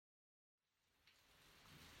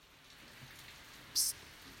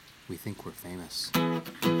We think we're famous.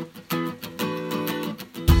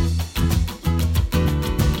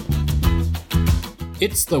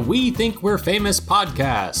 It's the We Think We're Famous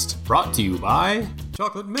podcast, brought to you by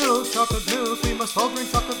Chocolate milk, we must all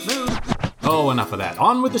drink chocolate milk. Oh, enough of that.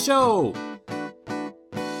 On with the show!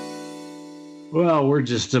 Well, we're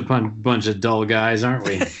just a bunch of dull guys, aren't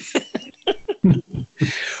we?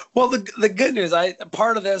 Well, the good news,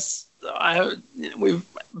 part of this, we've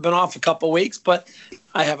been off a couple weeks, but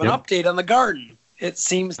I have an update on the garden. It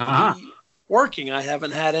seems to be working. I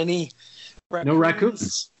haven't had any raccoons. No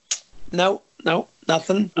raccoons? No,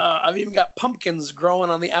 nothing. I've even got pumpkins growing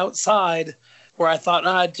on the outside where I thought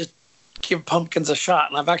I'd just give pumpkins a shot,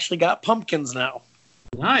 and I've actually got pumpkins now.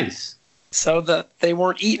 Nice. So that they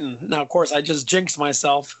weren't eaten. Now, of course, I just jinxed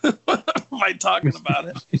myself by talking about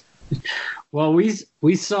it. Well,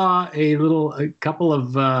 we saw a couple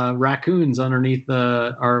of raccoons underneath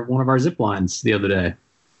one of our zip lines the other day,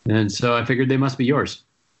 and so I figured they must be yours.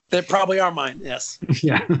 They probably are mine. Yes.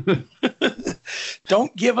 Yeah.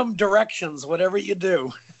 Don't give them directions, whatever you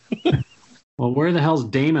do. Well, where the hell's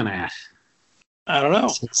Damon at? I don't know.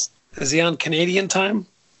 Is he on Canadian time?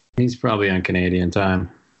 He's probably on Canadian time.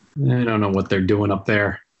 I don't know what they're doing up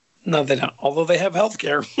there. No, they don't. Although they have health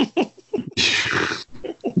care.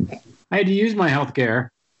 I had to use my health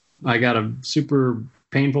care. I got a super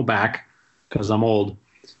painful back because I'm old.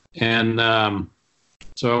 And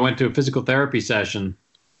so I went to a physical therapy session.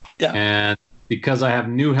 Yeah. And because I have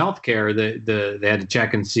new health care, they had to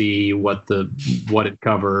check and see what it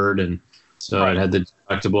covered. And so it had the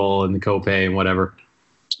deductible and the copay and whatever.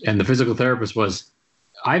 And the physical therapist was,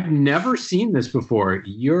 I've never seen this before.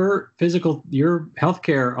 Your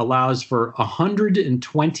healthcare allows for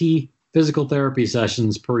 120 physical therapy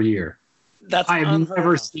sessions per year. I've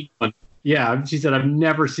never seen one. Yeah, she said, I've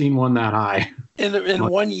never seen one that high. In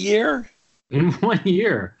 1 year? In 1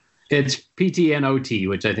 year. It's PT and OT,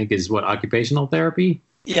 which I think is what, occupational therapy?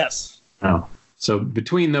 Yes. Oh. So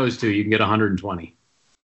between those two, you can get 120.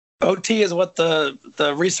 OT is what the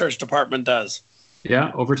research department does.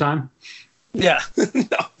 Yeah, overtime? Yeah.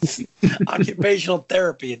 No. Occupational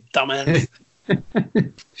therapy, dumbass.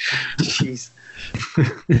 Jeez.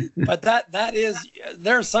 But that is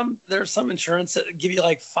there's some insurance that give you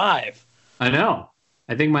like 5. I know.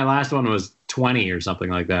 I think my last one was 20 or something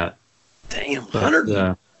like that. Damn, but,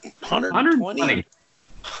 120.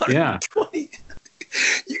 Yeah. 120.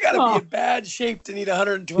 You got to be in bad shape to need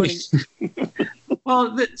 120.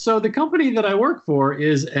 Well, so the company that I work for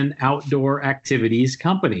is an outdoor activities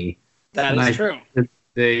company. That is true.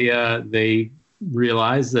 They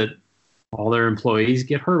realize that all their employees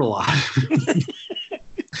get hurt a lot.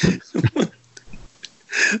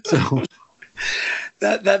 So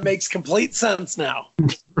that makes complete sense now.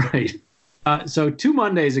 Right. So 2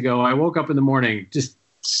 Mondays ago, I woke up in the morning, just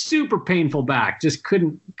super painful back. Just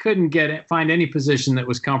couldn't find any position that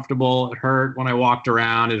was comfortable. It hurt when I walked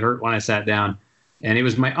around. It hurt when I sat down. And it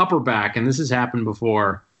was my upper back. And this has happened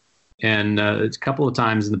before. And it's a couple of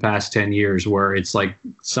times in the past 10 years where it's like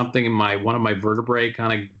something in one of my vertebrae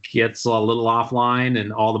kind of gets a little offline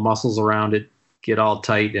and all the muscles around it get all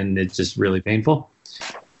tight and it's just really painful.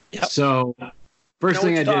 Yep. So first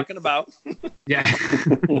thing I did. Talking about. Yeah.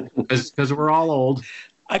 Because we're all old.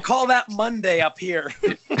 I call that Monday up here.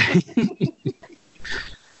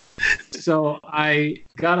 So I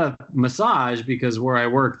got a massage because where I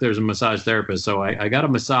work, there's a massage therapist. So I got a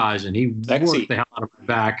massage and he worked the hell out of my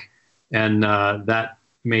back. And that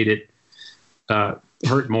made it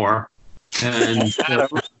hurt more. And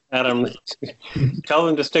Adam, tell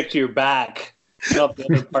them to stick to your back, not the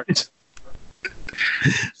other parts.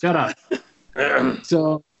 Shut up.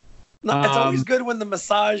 So no, it's always good when the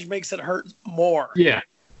massage makes it hurt more. Yeah,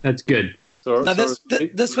 that's good. Now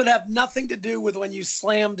this would have nothing to do with when you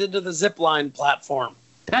slammed into the zip line platform.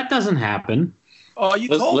 That doesn't happen. Oh, you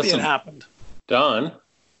told me it happened. Don.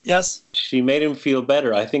 Yes? She made him feel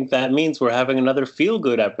better. I think that means we're having another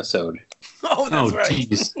feel-good episode. Oh, that's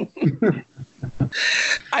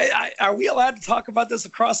right. Are we allowed to talk about this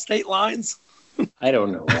across state lines? I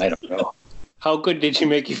don't know. How good did she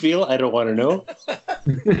make you feel? I don't want to know.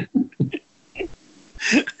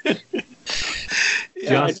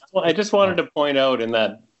 I just wanted to point out in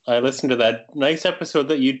that I listened to that nice episode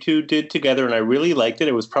that you two did together, and I really liked it.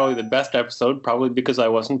 It was probably the best episode, probably because I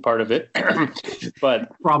wasn't part of it.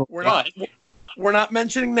 But we're not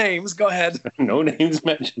mentioning names. Go ahead. No names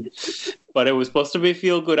mentioned. But it was supposed to be a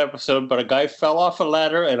feel-good episode, but a guy fell off a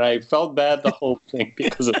ladder, and I felt bad the whole thing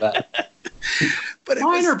because of that. But it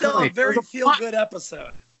was still a very feel-good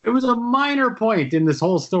episode. It was a minor point in this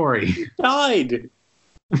whole story. Died.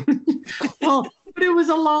 Well, but it was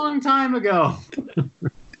a long time ago.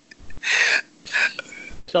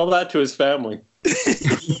 Tell that to his family.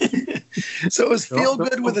 So it was feel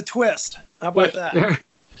good with a twist. How about that?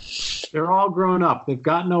 They're all grown up. They've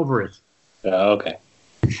gotten over it. Okay.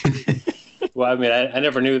 Well, I mean, I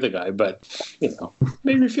never knew the guy, but,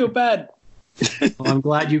 made me feel bad. Well, I'm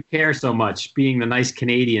glad you care so much, being the nice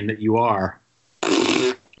Canadian that you are.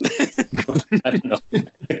 I don't know.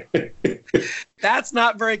 That's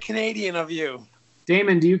not very Canadian of you.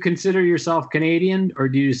 Damon, do you consider yourself Canadian, or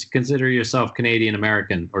do you consider yourself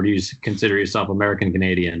Canadian-American, or do you consider yourself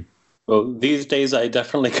American-Canadian? Well, these days, I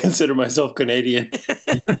definitely consider myself Canadian.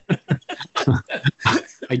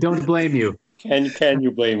 I don't blame you. Can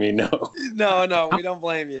you blame me? No. No, we don't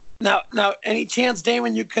blame you. Now, any chance,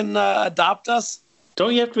 Damon, you can adopt us?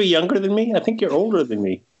 Don't you have to be younger than me? I think you're older than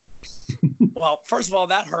me. Well, first of all,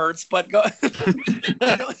 that hurts, but go.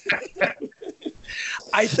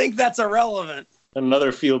 I think that's irrelevant.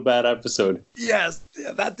 Another feel bad episode. Yes,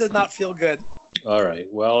 that did not feel good. All right.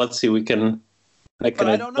 Well, let's see. I don't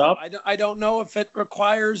know. I don't know if it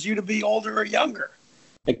requires you to be older or younger.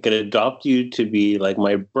 I could adopt you to be like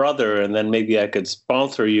my brother, and then maybe I could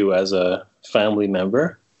sponsor you as a family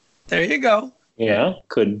member. There you go. Yeah,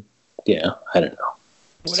 I don't know.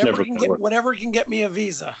 Whatever can get me a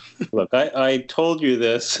visa. Look, I told you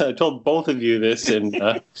this. I told both of you this in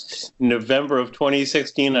November of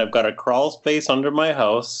 2016. I've got a crawl space under my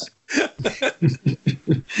house.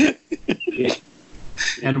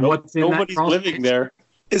 And what's in Nobody's that living space? there.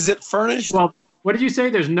 Is it furnished? Well, what did you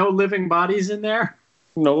say? There's no living bodies in there?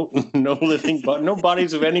 No living, no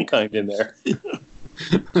bodies of any kind in there.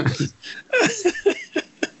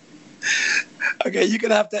 Okay, you're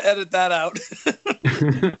gonna have to edit that out.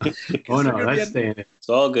 Oh no, that's staying in. It's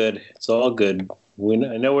all good. It's all good.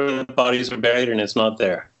 I know where the bodies are buried, and it's not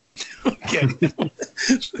there. Okay.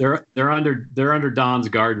 They're under Don's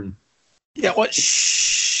garden. Yeah. What?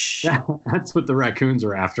 Shh. That's what the raccoons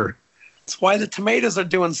are after. That's why the tomatoes are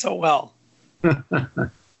doing so well.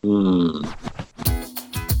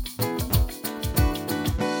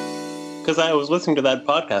 Because I was listening to that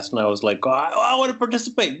podcast and I was like, oh, I want to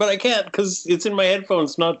participate, but I can't because it's in my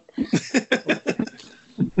headphones. Not.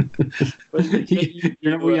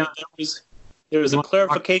 There was a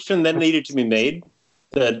clarification that needed to be made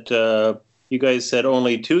that you guys said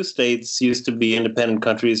only 2 states used to be independent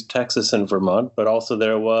countries, Texas and Vermont, but also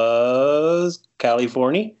there was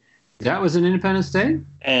California. That was an independent state?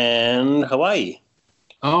 And Hawaii.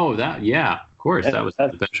 Oh, of course. That was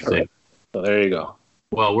an independent state. So there you go.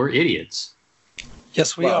 Well, we're idiots.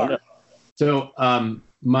 Yes, we are. No. So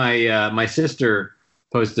my sister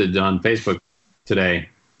posted on Facebook today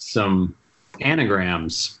some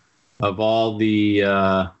anagrams of all the,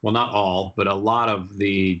 well, not all, but a lot of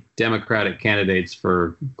the Democratic candidates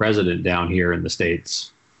for president down here in the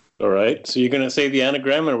States. All right. So you're going to say the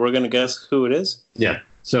anagram and we're going to guess who it is? Yeah.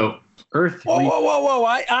 So Earth. Whoa.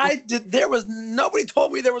 I did. Nobody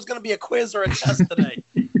told me there was going to be a quiz or a test today.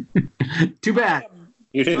 Too bad.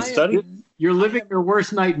 You didn't study? You're living your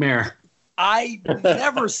worst nightmare. I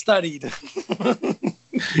never studied.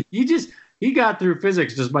 He got through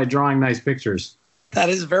physics just by drawing nice pictures. That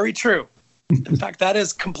is very true. In fact, that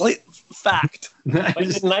is complete fact. Why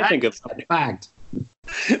didn't I think of that? Fact.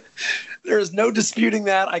 There is no disputing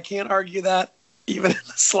that. I can't argue that, even in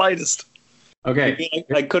the slightest. Okay.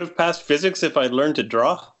 I could have passed physics if I learned to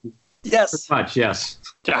draw. Yes. Pretty much, yes.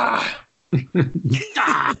 Ah.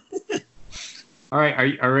 All right. Are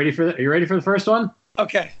you ready for Are you ready for the first one?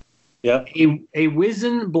 Okay. Yeah. A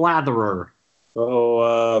wizen blatherer.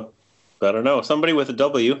 Oh, I don't know. Somebody with a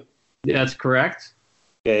W. That's correct.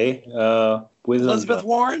 Okay. Elizabeth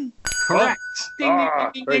Warren. Correct. Ding,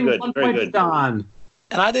 ding, very ding, good. 1 Very point good. to Don.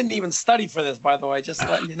 And I didn't even study for this, by the way, just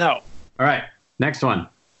letting you know. All right. Next one.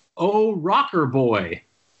 Oh, rocker boy.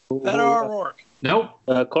 Beto O'Rourke. Nope.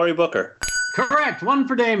 Cory Booker. Correct. 1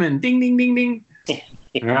 for Damon. Ding, ding, ding, ding.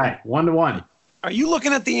 All right. 1-1. Are you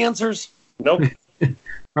looking at the answers? Nope. All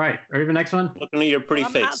right. Ready for the next one? Looking at your pretty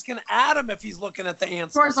I'm face. asking Adam if he's looking at the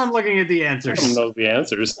answers. Of course I'm looking at the I answers. don't know the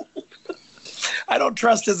answers. I don't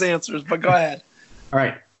trust his answers, but go ahead. All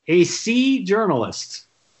right. A C journalist.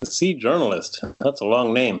 C journalist. That's a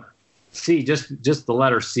long name. C, just the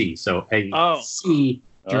letter C. So a C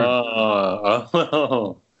journalist,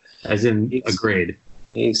 Oh. as in a grade.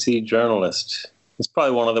 AC journalist. It's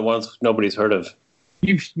probably one of the ones nobody's heard of.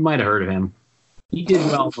 You might have heard of him. He did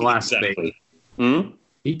well in the last debate.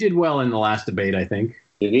 He did well in the last debate, I think.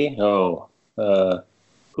 Did he? Oh.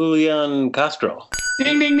 Julian Castro.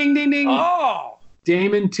 Ding, ding, ding, ding, ding. Oh.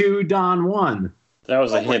 Damon 2, Don 1. That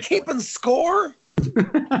was a We're hint. keeping score?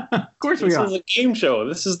 Of course we This are. is a game show.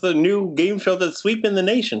 This is the new game show that's sweeping the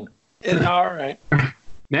nation. All right.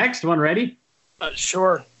 Next one, ready?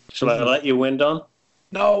 Sure. Shall I let you win, Don?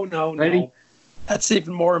 No. Ready? That's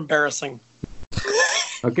even more embarrassing.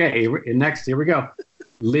 Okay, next, here we go.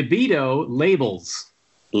 Libido labels.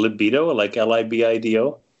 Libido, like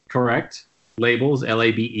Libido? Correct. Labels,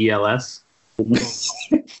 Labels.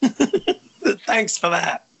 Thanks for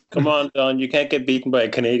that. Come on, Don. You can't get beaten by a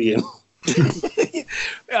Canadian.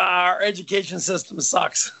 Our education system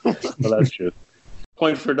sucks. Well, that's true.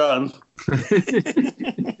 Point for Don.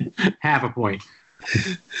 Half a point.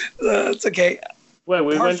 It's okay. Wait,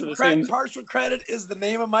 we went to the same. Partial credit is the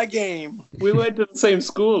name of my game. We went to the same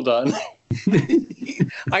school, Don.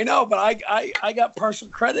 I know, but I got partial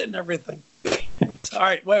credit and everything. All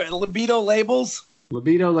right, wait. Libido labels.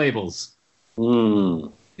 Libido labels.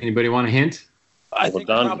 Anybody want a hint? I think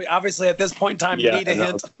probably, obviously, at this point in time, you need a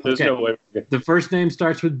hint. There's no way. The first name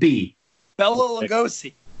starts with B. Bela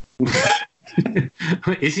Lugosi.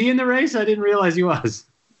 Is he in the race? I didn't realize he was.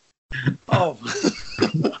 Oh.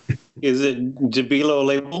 Is it Jabilo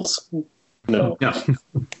labels? No.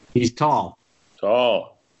 He's tall.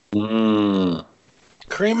 Tall. Kareem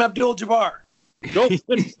Abdul-Jabbar. Nope.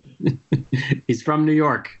 He's from New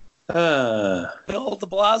York. Bill de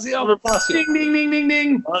Blasio. Ding, ding, ding, ding,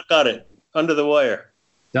 ding. I got it. Under the wire.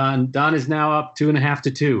 Don is now up 2.5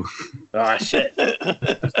 to 2. Ah, shit.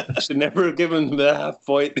 Should never have given him the half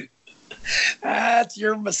point. That's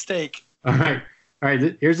your mistake. All right.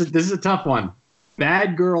 This is a tough one.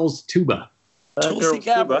 Bad Girls Tuba. Tulsi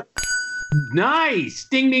Gabbard. Nice.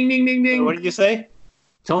 Ding, ding, ding, ding, ding. What did you say?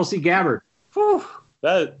 Tulsi Gabbard. Whew.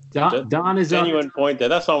 Don is genuine up. point there.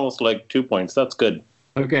 That's almost like 2 points. That's good.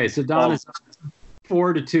 Okay, so Don is up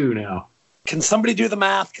 4 to 2 now. Can somebody do the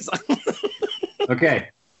math? Okay.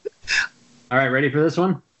 All right, ready for this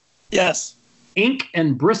one? Yes. Ink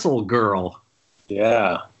and Bristle Girl.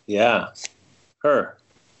 Yeah. Her.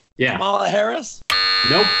 Yeah. Kamala Harris?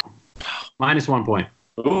 Nope. -1 point.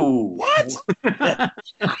 Ooh. What?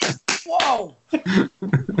 Whoa.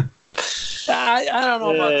 I don't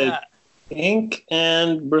know about that. Ink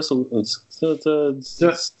and bristles. So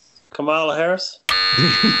it's Kamala Harris?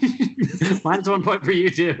 -1 point for you,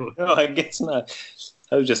 too. No, I guess not.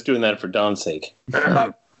 I was just doing that for Don's sake.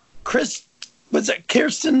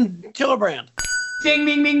 Kirsten Gillibrand. Ding,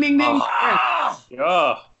 ding, ding, ding, ding.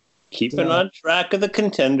 Yeah. Keeping on track of the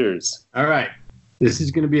contenders. All right. This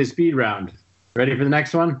is going to be a speed round. Ready for the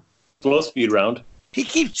next one? Slow speed round. He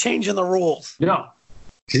keeps changing the rules. No.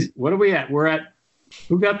 What are we at? We're at...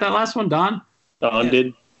 Who got that last one? Don? Don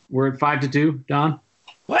did. We're at 5 to 2, Don?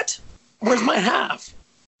 What? Where's my half?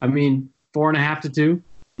 I mean, 4.5 to 2?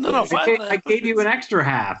 No, 5.5. I gave you an extra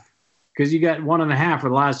half because you got 1.5 for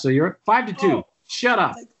the last, so you're at 5 to 2. Oh. Shut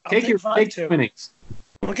up. Take your 5-2. winnings.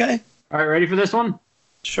 Okay. All right, ready for this one?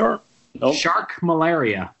 Sure. Nope. Shark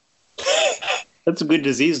malaria. That's a good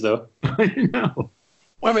disease, though. I know.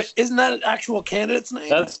 Wait a minute. Isn't that an actual candidate's name?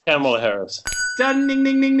 That's Kamala Harris. Dun, ding,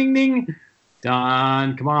 ding, ding, ding, ding.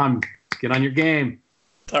 Don, come on. Get on your game.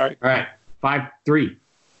 Sorry. All right, 5-3.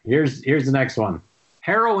 Here's the next one.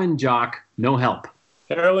 Heroin jock, no help.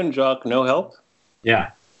 Heroin jock, no help? Yeah.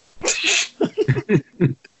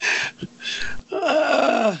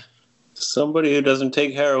 Somebody who doesn't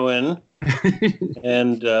take heroin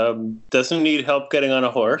and doesn't need help getting on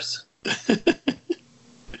a horse.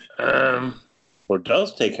 Or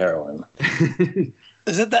does take heroin.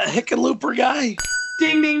 Is it that Hickenlooper guy?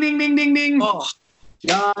 Ding, ding, ding, ding, ding, ding. Oh.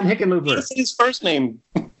 John Hickenlooper. That's his first name.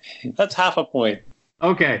 That's half a point.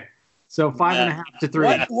 Okay, so 5.5 to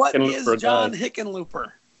 3. What is Hickenlooper John guy.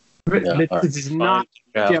 Hickenlooper? This is not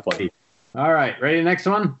Jeopardy. All right, ready? Next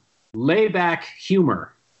one. Layback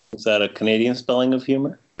humor. Is that a Canadian spelling of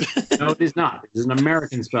humor? No, it is not. It is an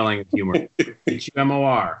American spelling of humor.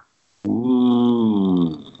 H-U-M-O-R.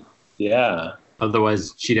 Yeah.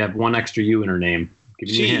 Otherwise, she'd have one extra U in her name.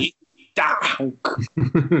 Giving you a hint.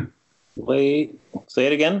 Say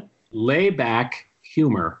it again. Layback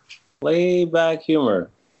humor. Layback humor.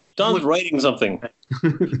 Don's writing something.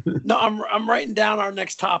 No, I'm writing down our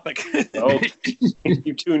next topic. Oh,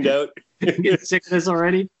 you tuned out. You get sick of this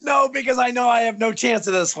already? No, because I know I have no chance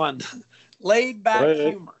of this one. Laid back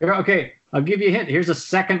humor. Okay, I'll give you a hint. Here's a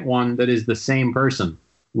second one that is the same person.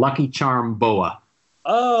 Lucky Charm Boa.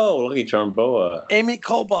 Oh, Lucky Charm Boa. Amy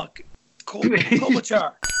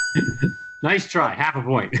Klobuchar. Nice try. Half a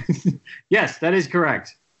point. Yes, that is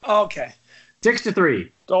correct. Okay. 6 to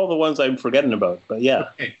 3. All the ones I'm forgetting about, but yeah.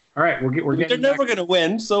 Okay. All right, we're getting. They're never going to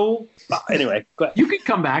win, so anyway. Go ahead. You can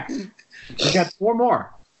come back. We got 4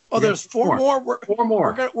 more. Oh, there's 4 more. 4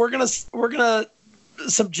 more. We're gonna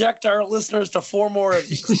subject our listeners to 4 more of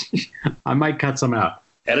these. I might cut some out.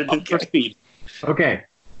 Edited for speed. Okay.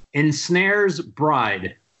 Ensnares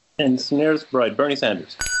bride. And Snare's bride, Bernie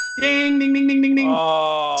Sanders. Ding, ding, ding, ding, ding, ding.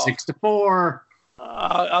 Oh, 6-4.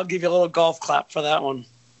 I'll give you a little golf clap for that one.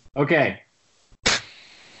 Okay.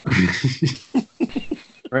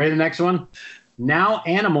 Ready, the next one? Now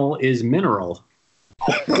animal is mineral.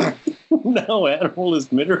 No, animal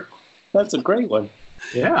is mineral. That's a great one.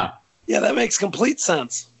 Yeah. Yeah, that makes complete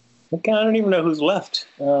sense. Okay, I don't even know who's left.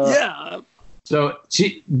 Yeah. So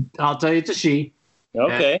I'll tell you it's a she.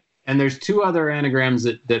 Okay. And there's two other anagrams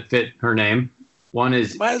that fit her name. One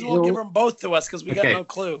is Might as well give them both to us because we got no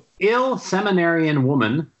clue. ill seminarian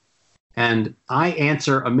woman, and I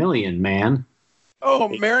answer a million man. Oh,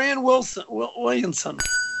 Marion Williamson.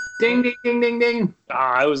 Ding, ding, ding, ding, ding.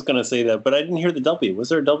 I was going to say that, but I didn't hear the W. Was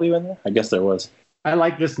there a W in there? I guess there was. I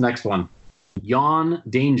like this next one. Yawn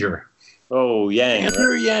danger. Oh, Yang.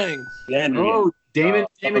 Andrew Right? Yang. Andrew Oh, Yang.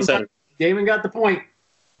 Damon got the point.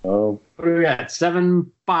 Oh, What do we got? 7-5.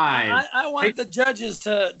 I want the judges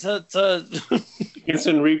to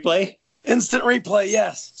instant replay? instant replay.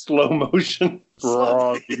 Yes. Slow motion.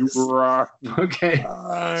 Slow- Okay.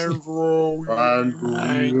 All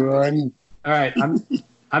right.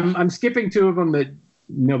 I'm skipping two of them that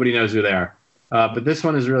nobody knows who they are. But this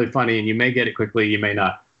one is really funny, and you may get it quickly, you may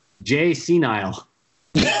not. Jay Senile.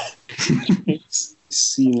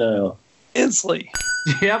 Senile. Inslee.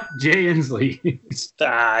 Yep, Jay Inslee.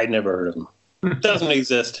 I never heard of him. Doesn't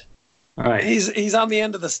exist. All right. He's on the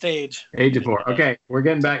end of the stage. Age of 4. Okay, we're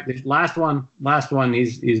getting back. Last one.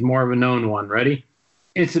 He's more of a known one. Ready?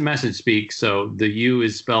 It's a message speak, so the U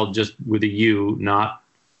is spelled just with a U, not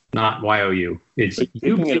Y-O-U. It's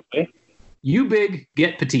you big,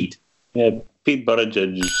 get petite. Yeah, Pete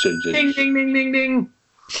Buttigieg. Ding, ding, ding, ding, ding.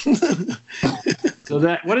 So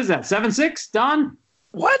what is that? 7-6, Don?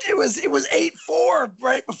 What? It was 8-4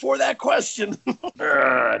 right before that question.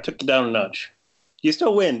 I took it down a notch. You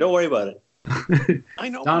still win. Don't worry about it. I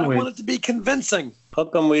know, Don but I wins. want it to be convincing. How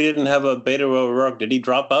come we didn't have a Beto O'Rourke? Did he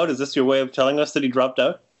drop out? Is this your way of telling us that he dropped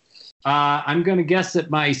out? I'm going to guess that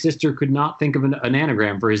my sister could not think of an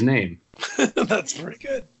anagram for his name. That's pretty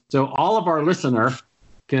good. So all of our listener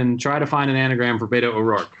can try to find an anagram for Beto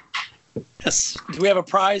O'Rourke. Yes. Do we have a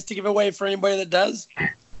prize to give away for anybody that does?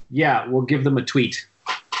 Yeah, we'll give them a tweet,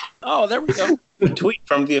 Oh, there we go. A tweet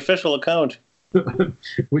from the official account.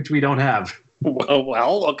 which we don't have.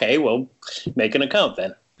 Well, okay. Well, make an account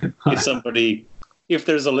then. If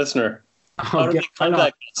there's a listener, how do they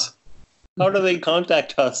contact us? How do they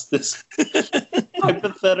contact us? This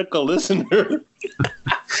hypothetical listener.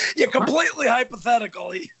 Yeah, completely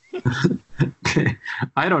hypothetical.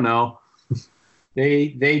 I don't know.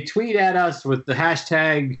 They tweet at us with the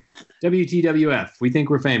hashtag WTWF. We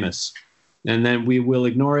think we're famous. And then we will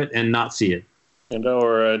ignore it and not see it. And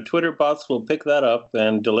our Twitter bots will pick that up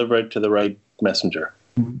and deliver it to the right messenger.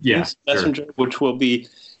 Yeah. Messenger, which will be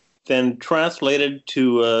then translated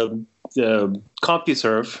to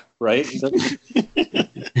CompuServe, right?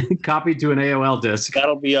 Copied to an AOL disk.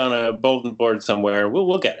 That'll be on a bulletin board somewhere.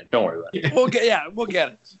 We'll get it. Don't worry about it. We'll get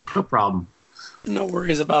it. No problem. No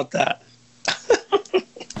worries about that.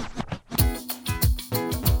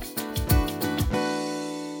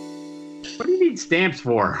 What do you need stamps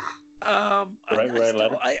for? I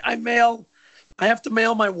have to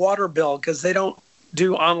mail my water bill because they don't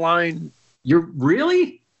do online. You're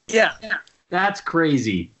really? Yeah. That's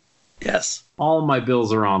crazy. Yes. All my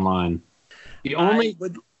bills are online. The only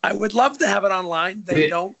I would love to have it online. They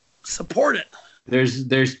don't support it.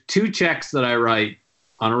 there's two checks that I write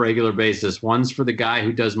on a regular basis. One's for the guy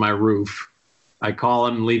who does my roof. I call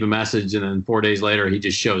him, leave a message, and then 4 days later he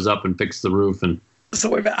just shows up and fixes the roof. And So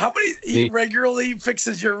wait a minute, how many he regularly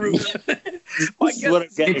fixes your roof? My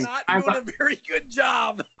guess is he's not doing a very good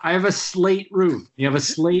job. I have a slate roof. You have a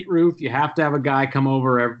slate roof. You have to have a guy come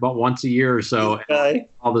over about once a year or so.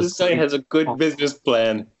 This guy has a good business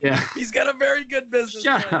plan. Yeah. He's got a very good business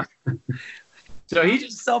Shut plan. up. So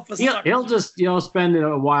he'll just spend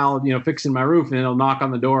a while fixing my roof, and he'll knock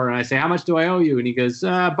on the door, and I say, "How much do I owe you?" And he goes,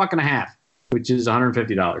 $1.50, which is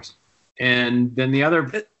 $150. And then the other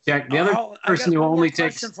person who only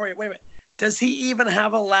takes. For you. Wait a minute. Does he even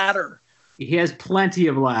have a ladder? He has plenty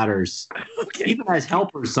of ladders. Okay. He even has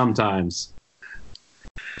helpers sometimes.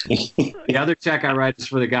 The other check I write is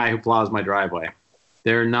for the guy who plows my driveway.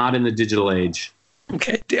 They're not in the digital age.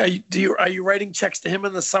 Okay. Are you writing checks to him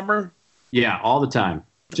in the summer? Yeah, all the time.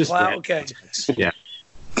 Just wow. Okay. Yeah.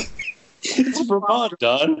 It's Vermont,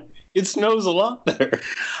 Don. It snows a lot there.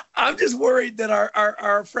 I'm just worried that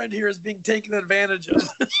our friend here is being taken advantage of.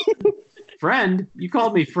 Friend? You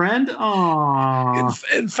called me friend?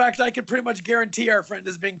 Aww. In fact, I can pretty much guarantee our friend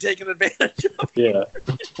is being taken advantage of. Yeah.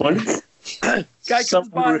 Guy comes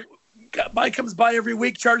by. guy comes by every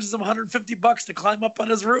week, charges him $150 to climb up on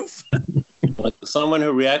his roof. Like someone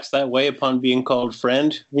who reacts that way upon being called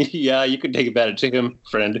friend, yeah, you could take advantage of him,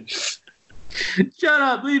 friend. Shut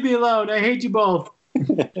up, leave me alone. I hate you both.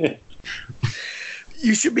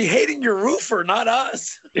 You should be hating your roofer, not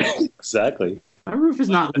us. Exactly. My roof is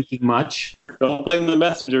not leaking much. Don't blame the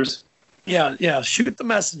messengers. Yeah, shoot the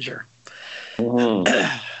messenger.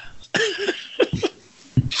 Mm-hmm.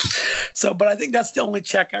 So, but I think that's the only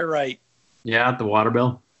check I write. Yeah, the water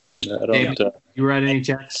bill. I don't You write any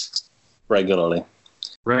checks regularly.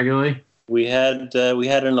 regularly? We had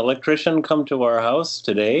an electrician come to our house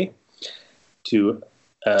today to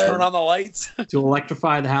Turn on the lights. To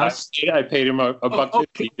electrify the house? I paid him a buck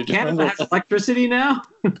 $50. Canada has electricity now?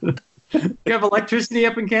 You have electricity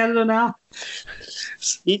up in Canada now?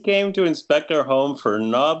 He came to inspect our home for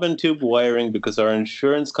knob and tube wiring because our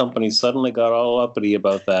insurance company suddenly got all uppity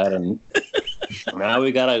about that, and now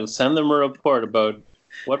we gotta send them a report about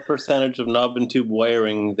what percentage of knob and tube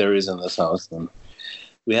wiring there is in this house. And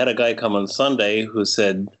we had a guy come on Sunday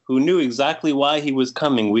who knew exactly why he was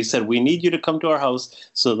coming. We said, we need you to come to our house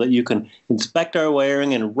so that you can inspect our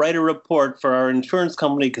wiring and write a report for our insurance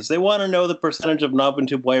company because they want to know the percentage of knob and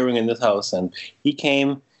tube wiring in this house. And he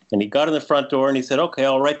came and he got in the front door and he said, okay,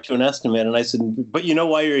 I'll write you an estimate. And I said, but you know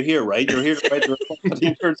why you're here, right? You're here to write the report for the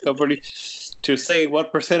insurance company to say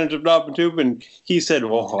what percentage of knob and tube. And he said,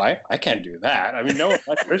 well, I can't do that. I mean, no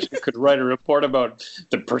electrician could write a report about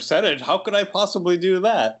the percentage. How could I possibly do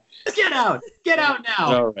that? Get out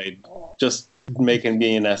now. All right. Just making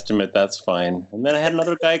me an estimate. That's fine. And then I had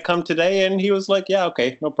another guy come today and he was like, yeah,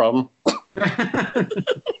 okay, no problem.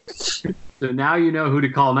 So now you know who to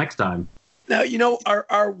call next time. Now,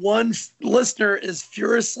 our one listener is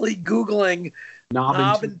furiously Googling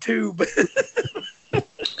knob and tube.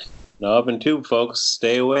 Knob and tube, folks,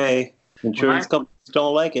 stay away. Insurance companies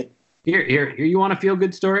don't like it. Here. You want a feel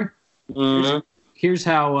good story? Mm-hmm. Here's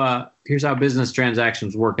how business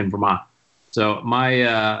transactions work in Vermont. So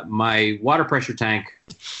my water pressure tank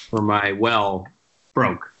for my well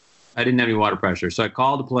broke. I didn't have any water pressure, so I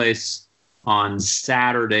called the place on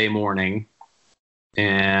Saturday morning,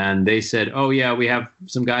 and they said, "Oh yeah, we have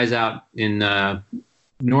some guys out in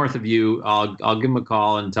north of you. I'll give them a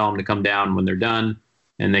call and tell them to come down when they're done."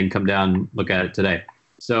 And they can come down and look at it today.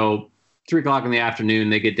 So 3:00 in the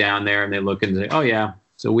afternoon, they get down there and they look and say, oh yeah,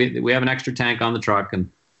 so we have an extra tank on the truck. And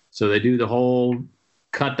so they do the whole,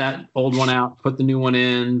 cut that old one out, put the new one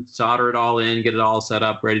in, solder it all in, get it all set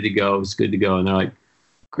up, ready to go. It's good to go. And they're like,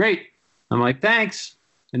 great. I'm like, thanks.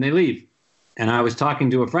 And they leave. And I was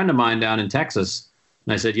talking to a friend of mine down in Texas.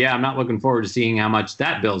 And I said, yeah, I'm not looking forward to seeing how much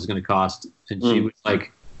that bill is going to cost. And she was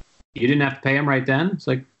like, you didn't have to pay them right then? It's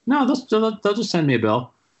like, no, they'll just send me a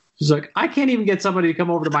bill. She's like, I can't even get somebody to come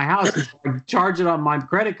over to my house and charge it on my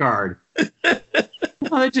credit card.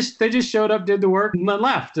 Well, they just showed up, did the work, and then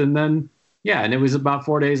left. And then, yeah, and it was about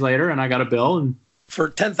 4 days later, and I got a bill. And for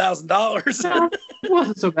 $10,000. It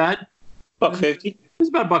wasn't so bad. $1.50. It was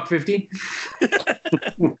about $1.50.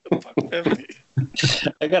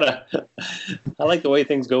 $1.50. I like the way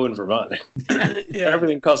things go in Vermont. Yeah.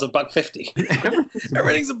 Everything costs $1.50.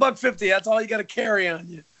 Everything's $1.50. That's all you got to carry on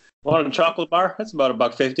you. Want a chocolate bar? That's about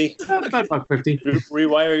 $1.50. About $1.50.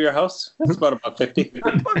 Rewire your house? That's about $1.50.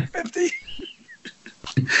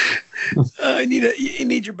 $1.50. You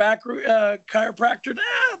need your back chiropractor?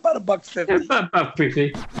 About $1.50. About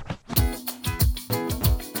 $1.50.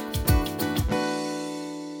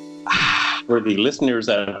 For the listeners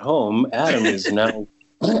at home, Adam is now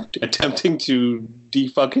attempting to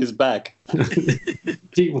defuck his back.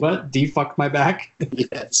 What? Defuck my back?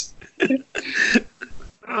 Yes.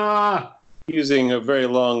 Using a very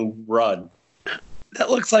long rod. That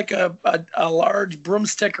looks like a large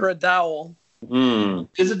broomstick or a dowel.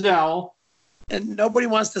 Is a dowel. And nobody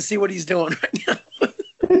wants to see what he's doing right now.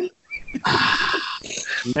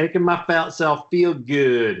 Making my fat self feel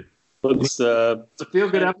good. It's a feel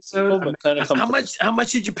good episode. How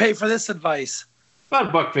much did you pay for this advice?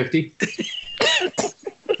 About $1.50.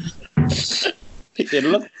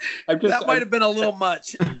 That might have been a little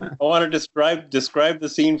much. I want to describe the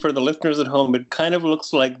scene for the listeners at home. It kind of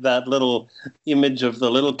looks like that little image of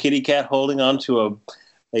the little kitty cat holding onto a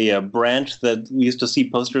branch that we used to see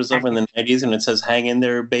posters of in the 90s, and it says, hang in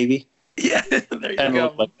there, baby. Yeah, there you kind go.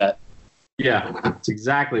 of look like that. Yeah, it's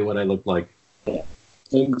exactly what I look like. Yeah,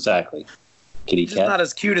 exactly. Kitty cat. It's not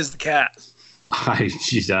as cute as the cat. I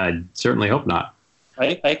certainly hope not.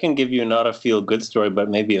 I can give you not a feel-good story, but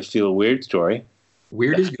maybe a feel-weird story.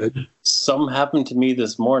 Weird is good. Something happened to me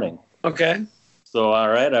this morning. Okay. So, all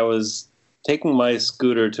right, I was taking my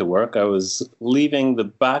scooter to work. I was leaving the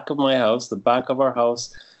back of my house, the back of our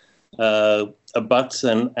house, abuts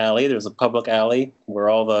an alley. There's a public alley where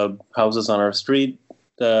all the houses on our street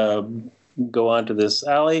go onto this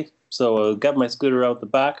alley. So I got my scooter out the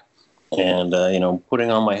back and,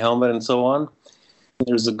 putting on my helmet and so on.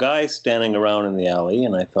 There's a guy standing around in the alley,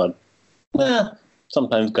 and I thought,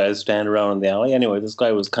 sometimes guys stand around in the alley. Anyway, this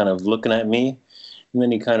guy was kind of looking at me, and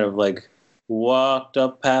then he kind of like walked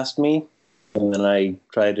up past me, and then I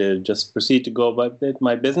tried to just proceed to go about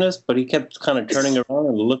my business, but he kept kind of turning around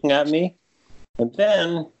and looking at me. And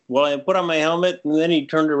then, I put on my helmet, and then he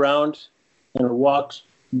turned around and walked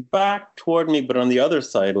back toward me, but on the other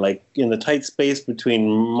side, like in the tight space between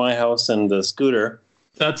my house and the scooter.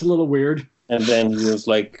 That's a little weird. And then he was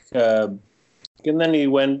like, and then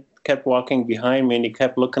he kept walking behind me, and he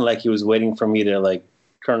kept looking like he was waiting for me to like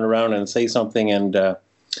turn around and say something. And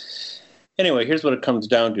anyway, here's what it comes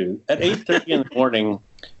down to. At 8:30 in the morning,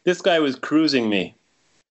 this guy was cruising me.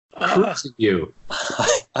 Cruising you?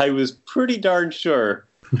 I was pretty darn sure.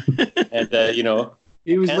 And,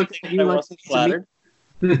 he was looking at you. I wasn't flattered.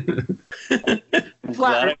 I'm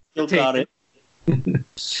glad I still got it.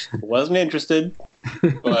 Wasn't interested,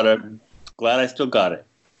 but I'm glad I still got it.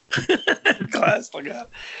 Glad I still got it.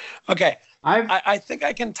 Okay. I think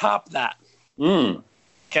I can top that.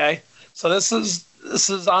 Okay. So this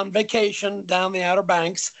is on vacation down the Outer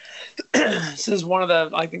Banks. This is one of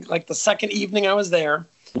the, I think, like the second evening I was there.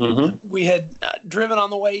 Mm-hmm. We had driven on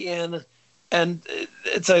the way in, and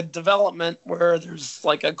it's a development where there's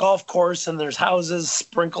like a golf course and there's houses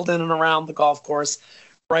sprinkled in and around the golf course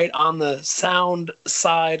right on the sound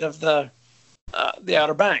side of the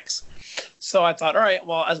Outer Banks. So I thought, all right,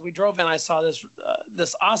 well, as we drove in, I saw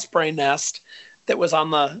this osprey nest that was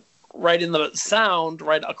on right in the sound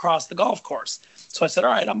right across the golf course. So I said,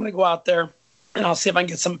 all right, I'm going to go out there and I'll see if I can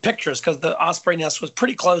get some pictures, because the osprey nest was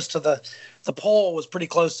pretty close to the pole was pretty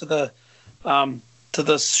close to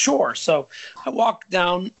the shore. So I walked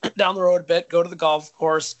down the road a bit, go to the golf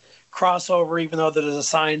course, cross over, even though there's a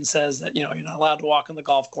sign says that, you're not allowed to walk on the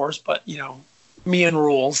golf course, but, me and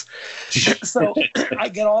rules. So I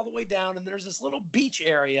get all the way down, and there's this little beach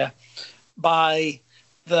area by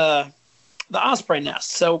the osprey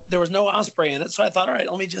nest. So there was no osprey in it. So I thought, all right,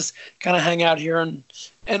 let me just kind of hang out here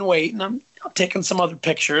and wait. And I'm taking some other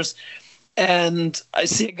pictures. And I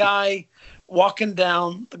see a guy walking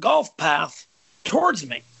down the golf path towards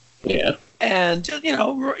me. Yeah. And,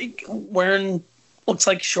 wearing, looks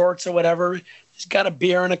like shorts or whatever. He's got a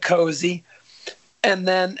beer and a cozy. And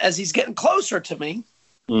then as he's getting closer to me,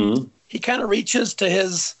 he kind of reaches to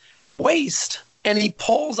his waist, and he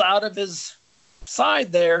pulls out of his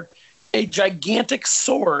side there a gigantic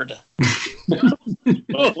sword.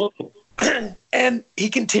 And he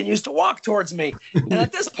continues to walk towards me. And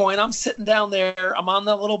at this point, I'm sitting down there. I'm on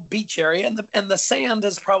the little beach area, and the sand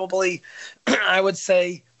is probably, I would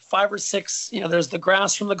say, 5 or 6. There's the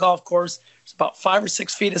grass from the golf course. It's about 5 or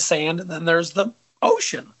 6 feet of sand, and then there's the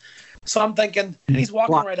ocean. So I'm thinking, and he's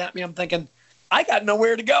walking right at me. I'm thinking, I got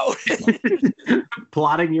nowhere to go.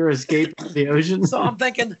 Plotting your escape to the ocean. So I'm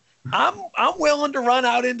thinking, I'm willing to run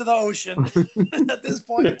out into the ocean at this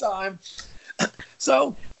point in time.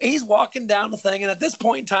 So he's walking down the thing, and at this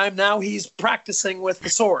point in time, now he's practicing with the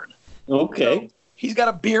sword. Okay. So he's got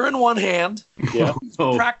a beer in one hand. Yeah. He's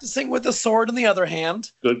practicing with the sword in the other hand.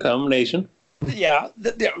 Good combination. Yeah.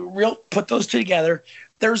 Put those two together.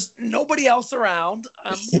 There's nobody else around.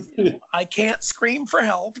 I can't scream for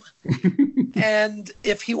help. And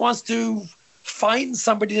if he wants to find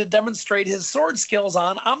somebody to demonstrate his sword skills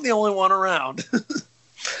on, I'm the only one around.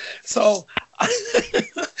 So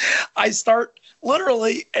I start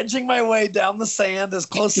literally edging my way down the sand as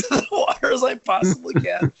close to the water as I possibly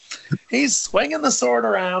can. He's swinging the sword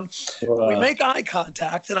around. Wow. We make eye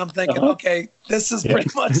contact, and I'm thinking, okay, this is pretty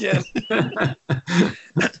much it.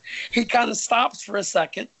 He kind of stops for a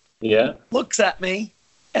second, looks at me,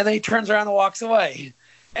 and then he turns around and walks away.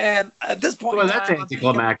 And at this point, that's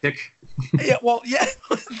anticlimactic.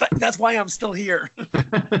 That's why I'm still here.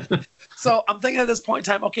 So I'm thinking at this point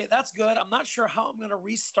in time, okay, that's good. I'm not sure how I'm going to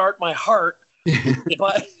restart my heart,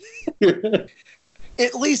 but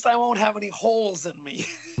at least I won't have any holes in me.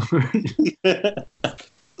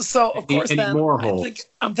 So of course, then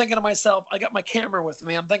I'm thinking to myself, I got my camera with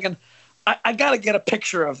me. I'm thinking, I got to get a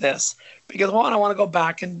picture of this, because one, I want to go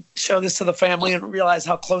back and show this to the family and realize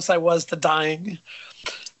how close I was to dying.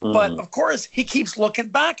 But of course, he keeps looking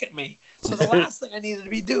back at me. So the last thing I needed to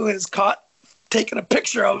be doing is taking a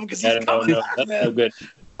picture of him, because he's coming at me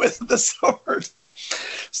with the sword.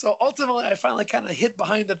 So ultimately, I finally kind of hid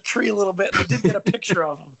behind a tree a little bit, and I did get a picture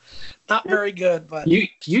of him. Not very good, but you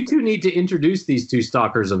two need to introduce these two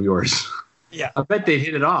stalkers of yours. Yeah, I bet they'd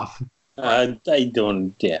hit it off. I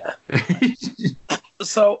don't. Yeah.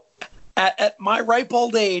 So, at my ripe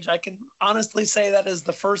old age, I can honestly say that is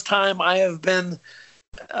the first time I have been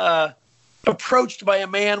approached by a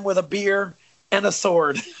man with a beer and a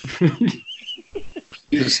sword.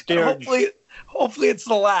 You stared. Hopefully, it's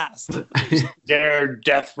the last. Stared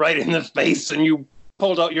death right in the face, and you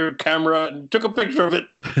pulled out your camera and took a picture of it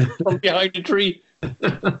from behind a tree.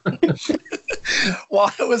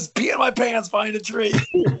 While I was peeing my pants behind a tree.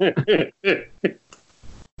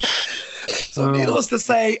 So, needless to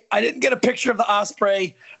say, I didn't get a picture of the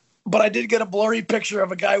osprey, but I did get a blurry picture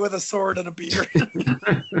of a guy with a sword and a beer.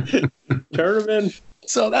 Tournament.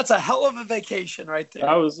 So that's a hell of a vacation right there.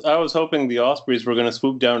 I was hoping the ospreys were going to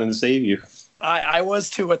swoop down and save you. I was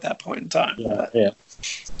too at that point in time.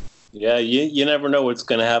 Yeah. You never know what's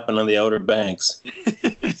going to happen on the Outer Banks.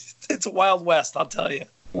 It's a Wild West, I'll tell you.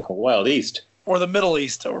 Wild East. Or the Middle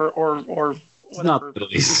East, or whatever. It's not the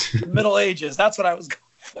Middle East. Middle Ages. That's what I was going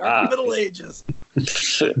for. Middle Ages.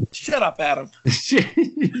 Shut up, Adam.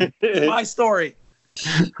 My story.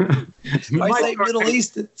 If I say Middle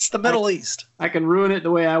East, it's the Middle East. I can ruin it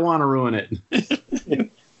the way I want to ruin it.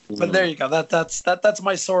 But there you go. That's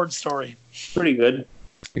my sword story. Pretty good.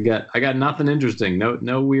 I got nothing interesting.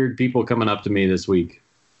 No weird people coming up to me this week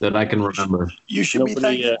that I can remember. You should be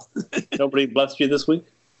thankful. Nobody blessed you this week?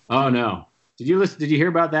 Oh no. Did you hear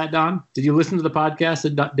about that, Don? Did you listen to the podcast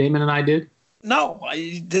that Damon and I did? No,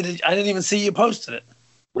 I didn't even see you posted it.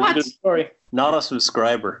 What? Good story. Not a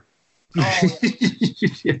subscriber. Oh,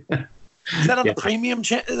 Yeah. Is that on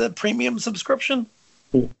the premium subscription?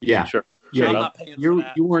 Yeah. Sure. Yeah, I'm not paying for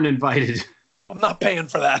that. you weren't invited. I'm not paying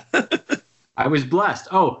for that. I was blessed.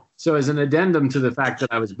 Oh, so as an addendum to the fact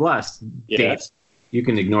that I was blessed, Yes. Dave, you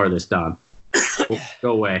can ignore this, Don.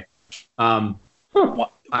 Go away.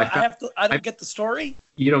 What? I don't get the story.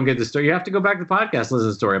 You don't get the story. You have to go back to the podcast, listen to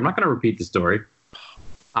the story. I'm not going to repeat the story.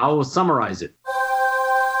 I will summarize it.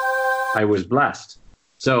 I was blessed.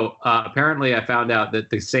 So apparently I found out that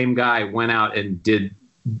the same guy went out and did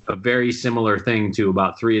a very similar thing to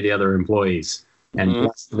about 3 of the other employees and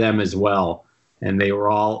blessed them as well. And they were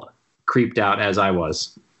all creeped out as I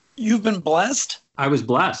was. You've been blessed? I was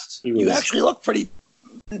blessed. You actually look pretty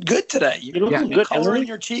good today. You look good. color in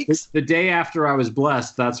your cheeks. The day after I was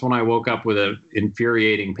blessed, that's when I woke up with an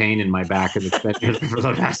infuriating pain in my back, and it's been for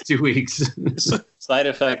the past 2 weeks. Side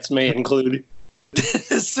effects may include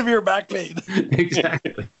Severe back pain.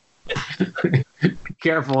 Exactly. Be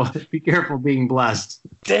careful being blessed.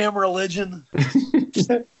 Damn religion.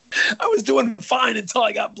 I was doing fine until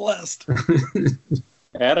I got blessed.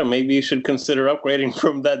 Adam, maybe you should consider upgrading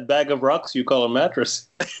from that bag of rocks you call a mattress.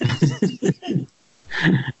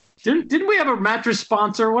 Didn't we have a mattress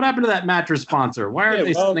sponsor? What happened to that mattress sponsor? Why aren't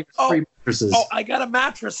they sending us free mattresses? Oh, I got a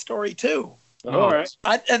mattress story too. All right.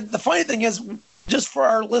 And the funny thing is, just for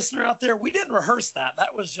our listener out there, we didn't rehearse that.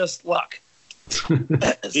 That was just luck.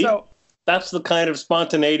 So that's the kind of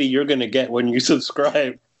spontaneity you're going to get when you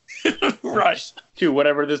subscribe right to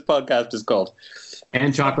whatever this podcast is called.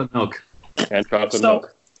 And chocolate milk. And chocolate So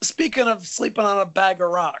milk. speaking of sleeping on a bag of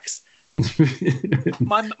rocks,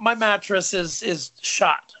 my mattress is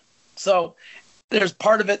shot. So there's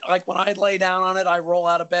part of it, like when I lay down on it, I roll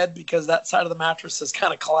out of bed because that side of the mattress is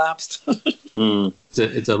kind of collapsed.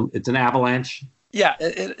 It's an avalanche. Yeah,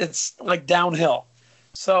 it's like downhill.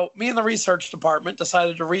 So me and the research department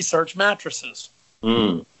decided to research mattresses.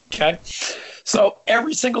 Okay. So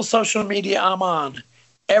every single social media I'm on,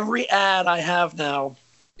 every ad I have now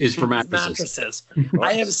is for mattresses.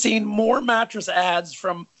 I have seen more mattress ads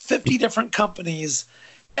from 50 different companies,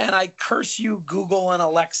 and I curse you, Google and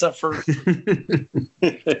Alexa, for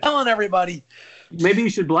telling everybody. Maybe you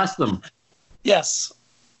should bless them. Yes,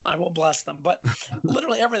 I will bless them. But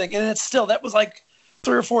literally everything, and it's still, that was like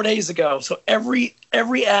 3 or 4 days ago. So every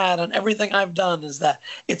ad and everything I've done is that.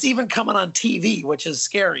 It's even coming on TV, which is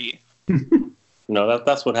scary. No,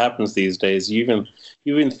 that's what happens these days. You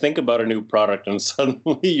even think about a new product and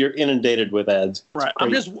suddenly you're inundated with ads. Right.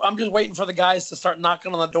 I'm just waiting for the guys to start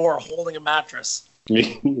knocking on the door holding a mattress. Are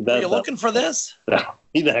you looking for this?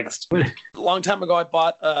 Next. A long time ago, I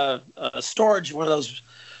bought a storage, one of those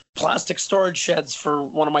plastic storage sheds for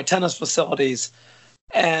one of my tennis facilities.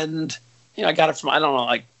 And, I got it from, I don't know,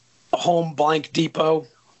 like Home Blank Depot.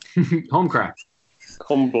 Homecraft.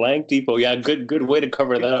 Home Blank Depot. Yeah, good way to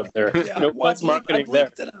cover that up there. Yeah, what's marketing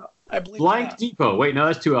there? I believe Blank Depot. Wait, no,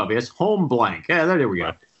 that's too obvious. Home Blank. Yeah, there we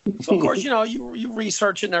go. So, of course, you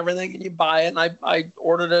research it and everything, and you buy it. And I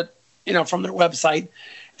ordered it, from their website.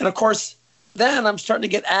 And, of course, then I'm starting to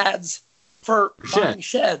get ads for Shed. buying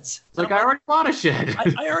sheds. It's like, I already bought a shed.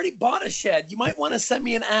 I already bought a shed. You might want to send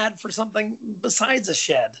me an ad for something besides a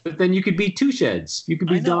shed. But then you could be 2 sheds. You could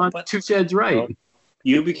be I know, Don but- 2 sheds right.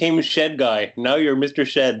 You became a shed guy. Now you're Mr.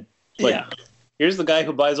 Shed. Like, Yeah. here's the guy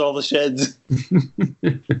who buys all the sheds.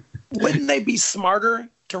 Wouldn't they be smarter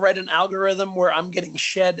to write an algorithm where I'm getting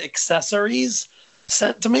shed accessories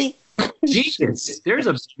sent to me? Jesus, there's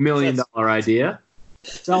 $1 million idea.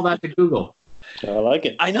 Sell that to Google. I like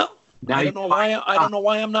it. I know. Now I you don't know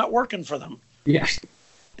why I'm not working for them. Yeah.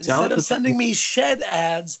 Sell Instead it of to- sending me shed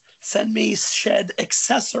ads, send me shed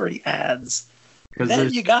accessory ads. Because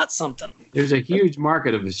Then you got something. there's a huge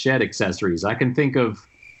market of shed accessories. I can think of.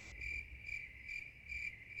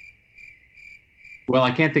 Well,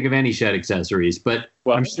 I can't think of any shed accessories, but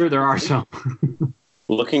Well- I'm sure there are some.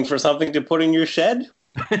 Looking for something to put in your shed?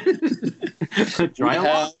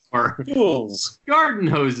 Dry or Tools. garden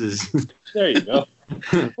hoses, There you go.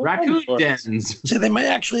 raccoon dens. See, they might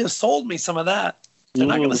actually have sold me some of that. They're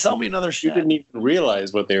not going to sell me another You shed. didn't even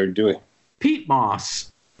realize what they were doing. Peat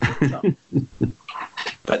moss.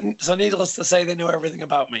 But so needless to say, they know everything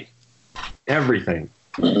about me. Everything.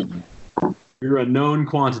 You're a known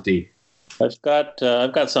quantity. I've got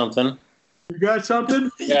something. You got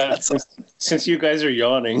something? Yeah, since you guys are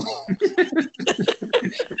yawning,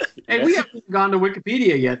 Hey, we haven't gone to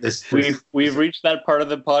Wikipedia yet. we've reached that part of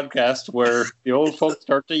the podcast where the old folks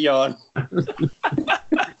start to yawn.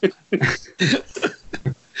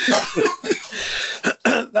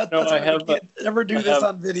 That's No, why I have- can't ever do I this have-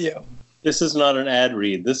 on video. This is not an ad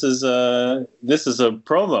read. This is a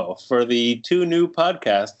promo for the 2 new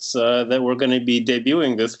podcasts that we're going to be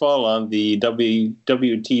debuting this fall on the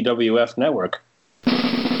WTWF network.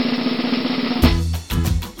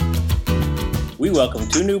 We welcome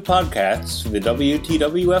 2 new podcasts to the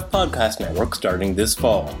WTWF podcast network starting this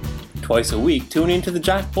fall. Twice a week, tune into the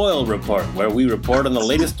Jack Boyle Report, where we report on the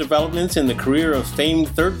latest developments in the career of famed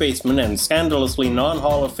third baseman and scandalously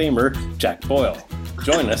non-Hall of Famer Jack Boyle.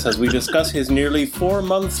 Join us as we discuss his nearly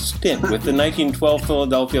 4-month stint with the 1912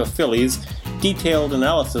 Philadelphia Phillies, detailed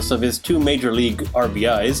analysis of his 2 major league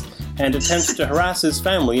RBIs, and attempts to harass his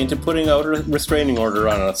family into putting out a restraining order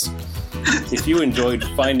on us. If you enjoyed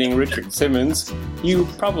Finding Richard Simmons, you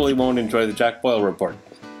probably won't enjoy the Jack Boyle Report.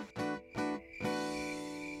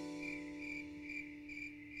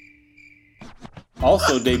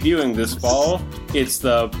 Also debuting this fall, it's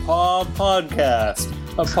the Paw Podcast,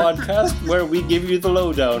 a podcast where we give you the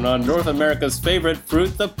lowdown on North America's favorite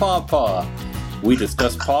fruit, the pawpaw. We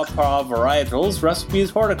discuss pawpaw varietals,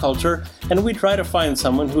 recipes, horticulture, and we try to find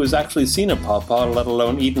someone who has actually seen a pawpaw, let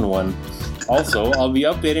alone eaten one. Also, I'll be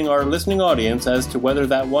updating our listening audience as to whether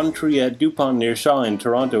that one tree at DuPont near Shaw in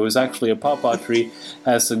Toronto is actually a pawpaw tree,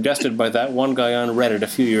 as suggested by that one guy on Reddit a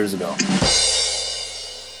few years ago.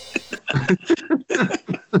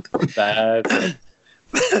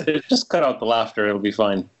 Just cut out the laughter, it'll be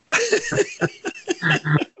fine.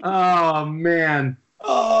 Oh man!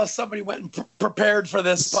 Oh, somebody went and prepared for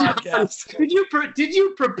this podcast. Did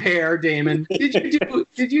you prepare, Damon?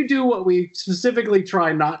 Did you do what we specifically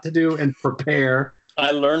try not to do and prepare?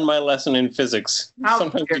 I learned my lesson in physics.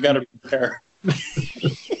 Sometimes you gotta prepare.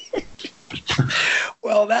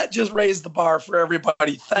 Well, that just raised the bar for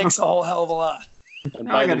everybody. Thanks a whole hell of a lot. And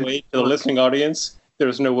by the way, to the listening audience,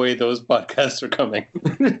 there's no way those podcasts are coming.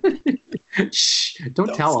 Shh!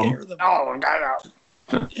 Don't tell scare them. Oh,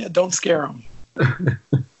 no. Yeah, don't scare them.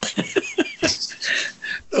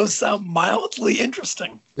 Those sound mildly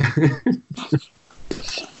interesting.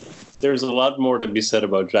 There's a lot more to be said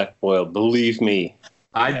about Jack Boyle, believe me.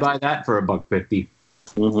 I'd buy that for $1.50.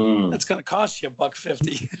 Mm-hmm. That's going to cost you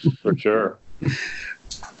 $1.50. For sure.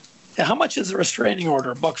 Yeah, how much is a restraining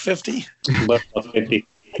order? $1.50? $1.50.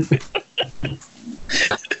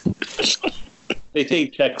 They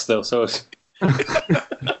take checks though, so it's...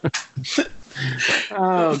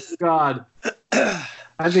 Oh God!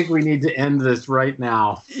 I think we need to end this right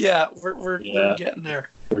now. Yeah, we're getting there.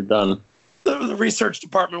 We're done. The research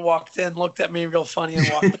department walked in, looked at me real funny, and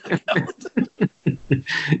walked back out.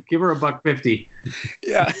 Give her $1.50.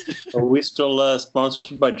 Yeah. Are we still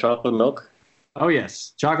sponsored by Chocolate Milk? Oh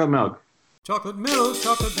yes, chocolate milk. Chocolate milk,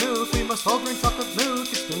 we must all drink chocolate milk.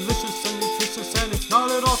 It's delicious and nutritious, and it's not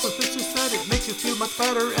at all suspicious that it makes you feel much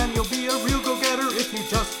better, and you'll be a real go-getter if you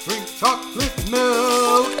just drink chocolate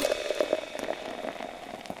milk.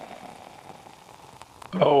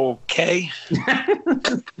 Okay.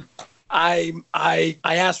 I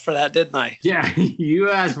asked for that, didn't I? Yeah, you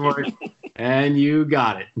asked for it, and you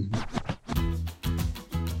got it.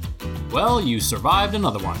 Well, you survived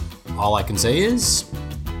another one. All I can say is,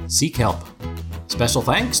 seek help. Special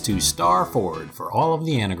thanks to Star Ford for all of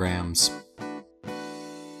the anagrams.